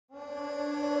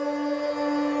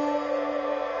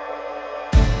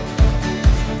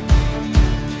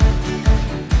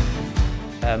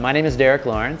My name is Derek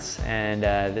Lawrence, and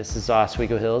this is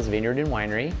Oswego Hills Vineyard and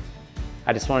Winery.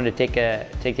 I just wanted to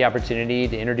take the opportunity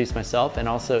to introduce myself and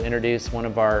also introduce one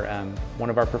of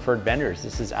our preferred vendors.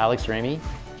 This is Alex Ramey,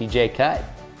 DJ Cutt.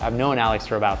 I've known Alex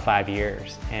for about 5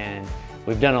 years, and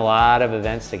we've done a lot of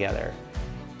events together.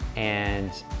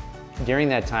 And during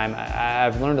that time,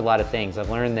 I've learned a lot of things. I've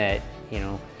learned that,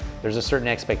 there's a certain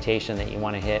expectation that you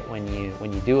want to hit when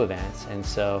you do events. And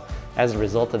so as a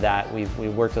result of that,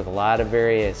 we've worked with a lot of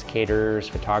various caterers,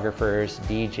 photographers,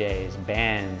 DJs,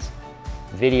 bands,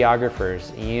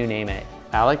 videographers, you name it.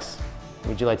 Alex,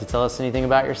 would you like to tell us anything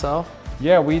about yourself?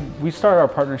 Yeah, we started our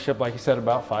partnership, like you said,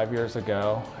 about 5 years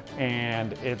ago.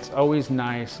 And it's always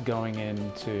nice going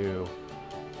into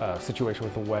a situation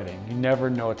with a wedding. You never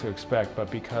know what to expect,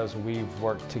 but because we've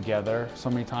worked together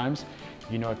so many times,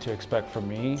 you know what to expect from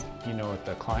me, you know what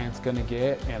the client's gonna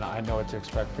get, and I know what to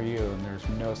expect for you, and there's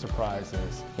no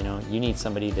surprises. You need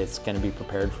somebody that's gonna be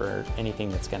prepared for anything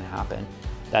that's gonna happen.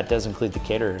 That does include the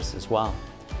caterers as well.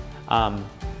 I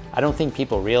don't think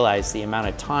people realize the amount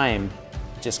of time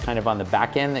just kind of on the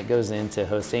back end that goes into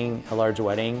hosting a large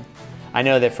wedding. I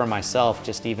know that for myself,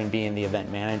 just even being the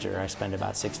event manager, I spend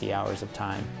about 60 hours of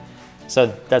time.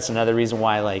 So that's another reason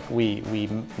why we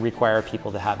require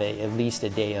people to have at least a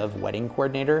day of wedding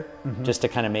coordinator, just to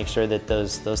kind of make sure that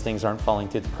those things aren't falling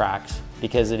through the cracks,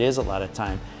 because it is a lot of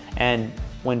time. And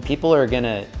when people are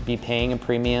gonna be paying a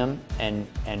premium and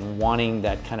wanting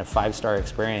that kind of 5-star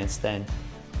experience, then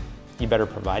you better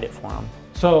provide it for them.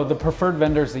 So the preferred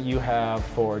vendors that you have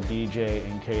for DJ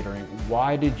and catering,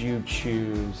 why did you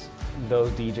choose those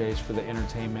DJs for the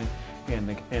entertainment and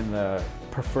the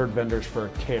preferred vendors for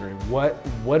catering? What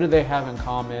do they have in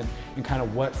common, and kind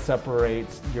of what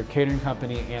separates your catering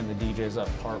company and the DJs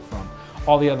apart from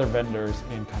all the other vendors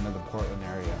in kind of the Portland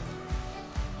area?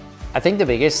 I think the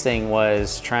biggest thing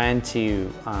was trying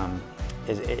to,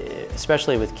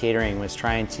 especially with catering, was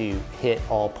trying to hit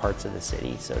all parts of the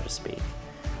city, so to speak.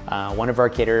 One of our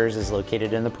caterers is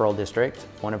located in the Pearl District.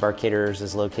 One of our caterers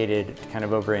is located kind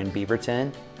of over in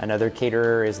Beaverton. Another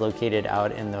caterer is located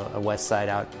out in the west side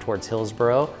out towards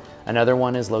Hillsboro. Another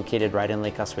one is located right in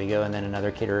Lake Oswego, and then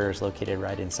another caterer is located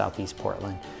right in southeast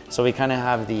Portland. So we kind of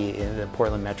have the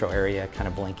Portland metro area kind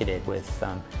of blanketed with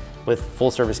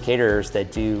full service caterers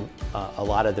that do a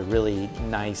lot of the really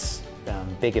nice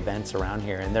big events around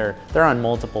here. And they're on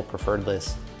multiple preferred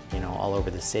lists, all over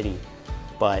the city.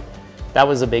 But that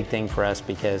was a big thing for us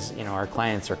because our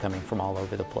clients are coming from all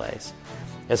over the place.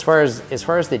 As far as the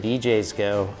DJs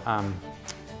go,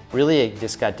 really it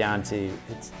just got down to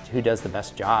who does the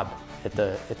best job at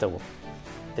the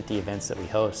events that we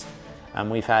host.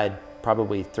 We've had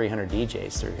probably 300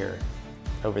 DJs through here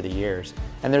over the years,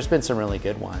 and there's been some really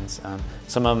good ones.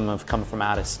 Some of them have come from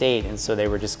out of state, and so they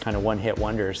were just kind of one-hit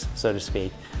wonders, so to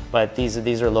speak. But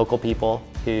these are local people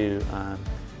who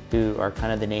are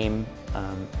kind of the name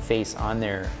face on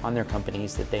their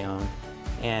companies that they own.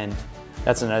 And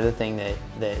that's another thing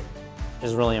that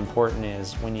is really important,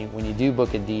 is when you do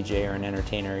book a DJ or an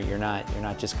entertainer, you're not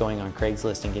just going on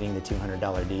Craigslist and getting the $200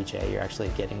 DJ. You're actually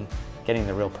getting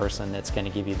the real person that's going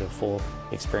to give you the full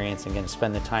experience and going to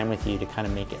spend the time with you to kind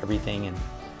of make everything and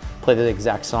play the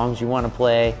exact songs you want to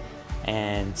play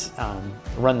and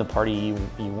run the party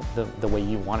the way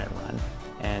you want it run.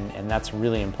 And that's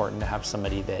really important, to have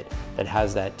somebody that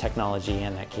has that technology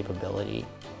and that capability.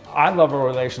 I love a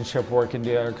relationship working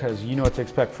together because you know what to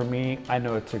expect from me, I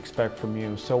know what to expect from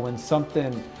you. So when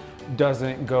something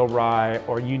doesn't go right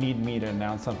or you need me to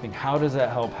announce something, how does that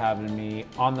help having me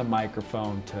on the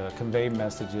microphone to convey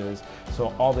messages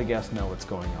so all the guests know what's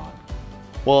going on?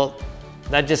 Well,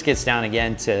 that just gets down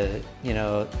again to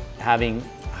having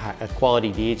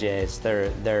quality DJs.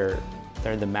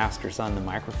 They're the masters on the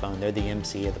microphone. They're the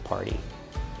MC of the party.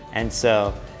 And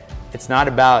so it's not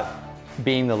about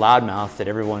being the loudmouth that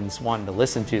everyone's wanting to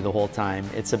listen to the whole time.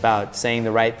 It's about saying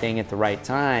the right thing at the right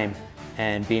time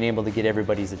and being able to get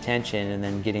everybody's attention, and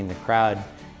then getting the crowd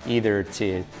either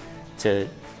to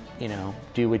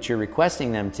do what you're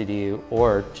requesting them to do,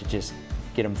 or to just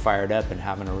get them fired up and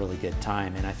having a really good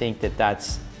time. And I think that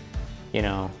that's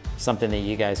something that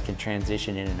you guys can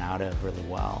transition in and out of really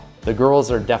well. The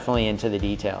girls are definitely into the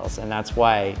details, and that's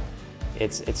why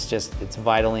it's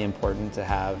vitally important to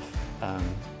have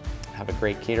a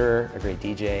great caterer, a great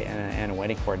DJ, and a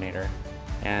wedding coordinator,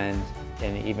 and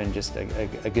even just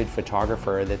a good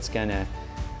photographer that's gonna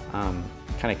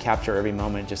kind of capture every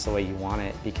moment just the way you want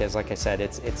it. Because like I said,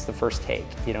 it's the first take.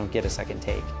 You don't get a second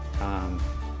take.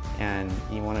 And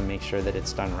you want to make sure that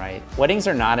it's done right. Weddings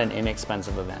are not an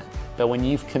inexpensive event, but when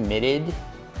you've committed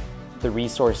the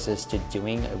resources to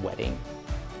doing a wedding,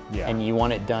 and you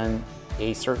want it done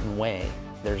a certain way,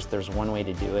 there's one way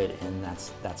to do it, and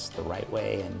that's the right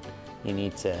way, and you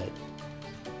need to,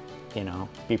 you know,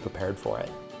 be prepared for it.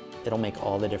 It'll make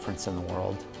all the difference in the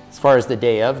world. As far as the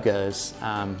day of goes,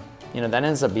 you know, that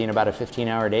ends up being about a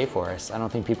 15-hour day for us. I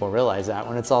don't think people realize that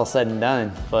when it's all said and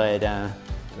done, but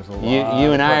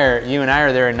you and I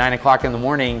are there at 9 o'clock in the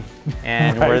morning,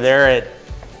 and right. We're there at,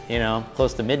 you know,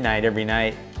 close to midnight every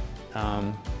night,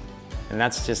 and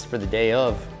that's just for the day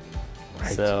of.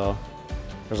 Right. So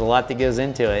there's a lot that goes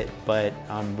into it, but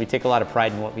we take a lot of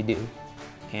pride in what we do,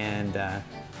 and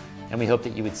we hope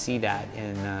that you would see that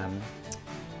in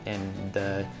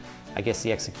the, I guess,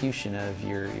 the execution of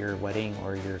your wedding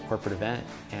or your corporate event,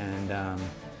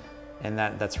 and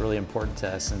that's really important to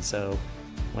us. And so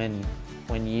when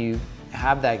you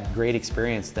have that great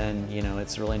experience, then, you know,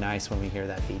 it's really nice when we hear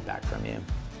that feedback from you.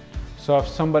 So if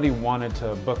somebody wanted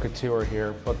to book a tour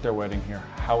here, book their wedding here,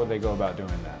 how would they go about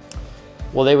doing that?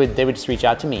 Well, they would just reach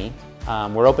out to me.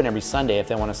 We're open every Sunday if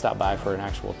they want to stop by for an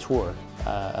actual tour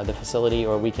of the facility,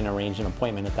 or we can arrange an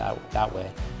appointment that way.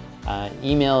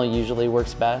 Email usually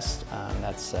works best.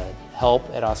 That's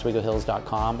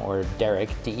help@oswegohills.com, or Derek,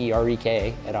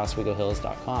 D-E-R-E-K,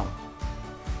 @oswegohills.com.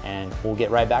 And we'll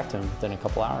get right back to them within a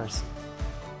couple hours.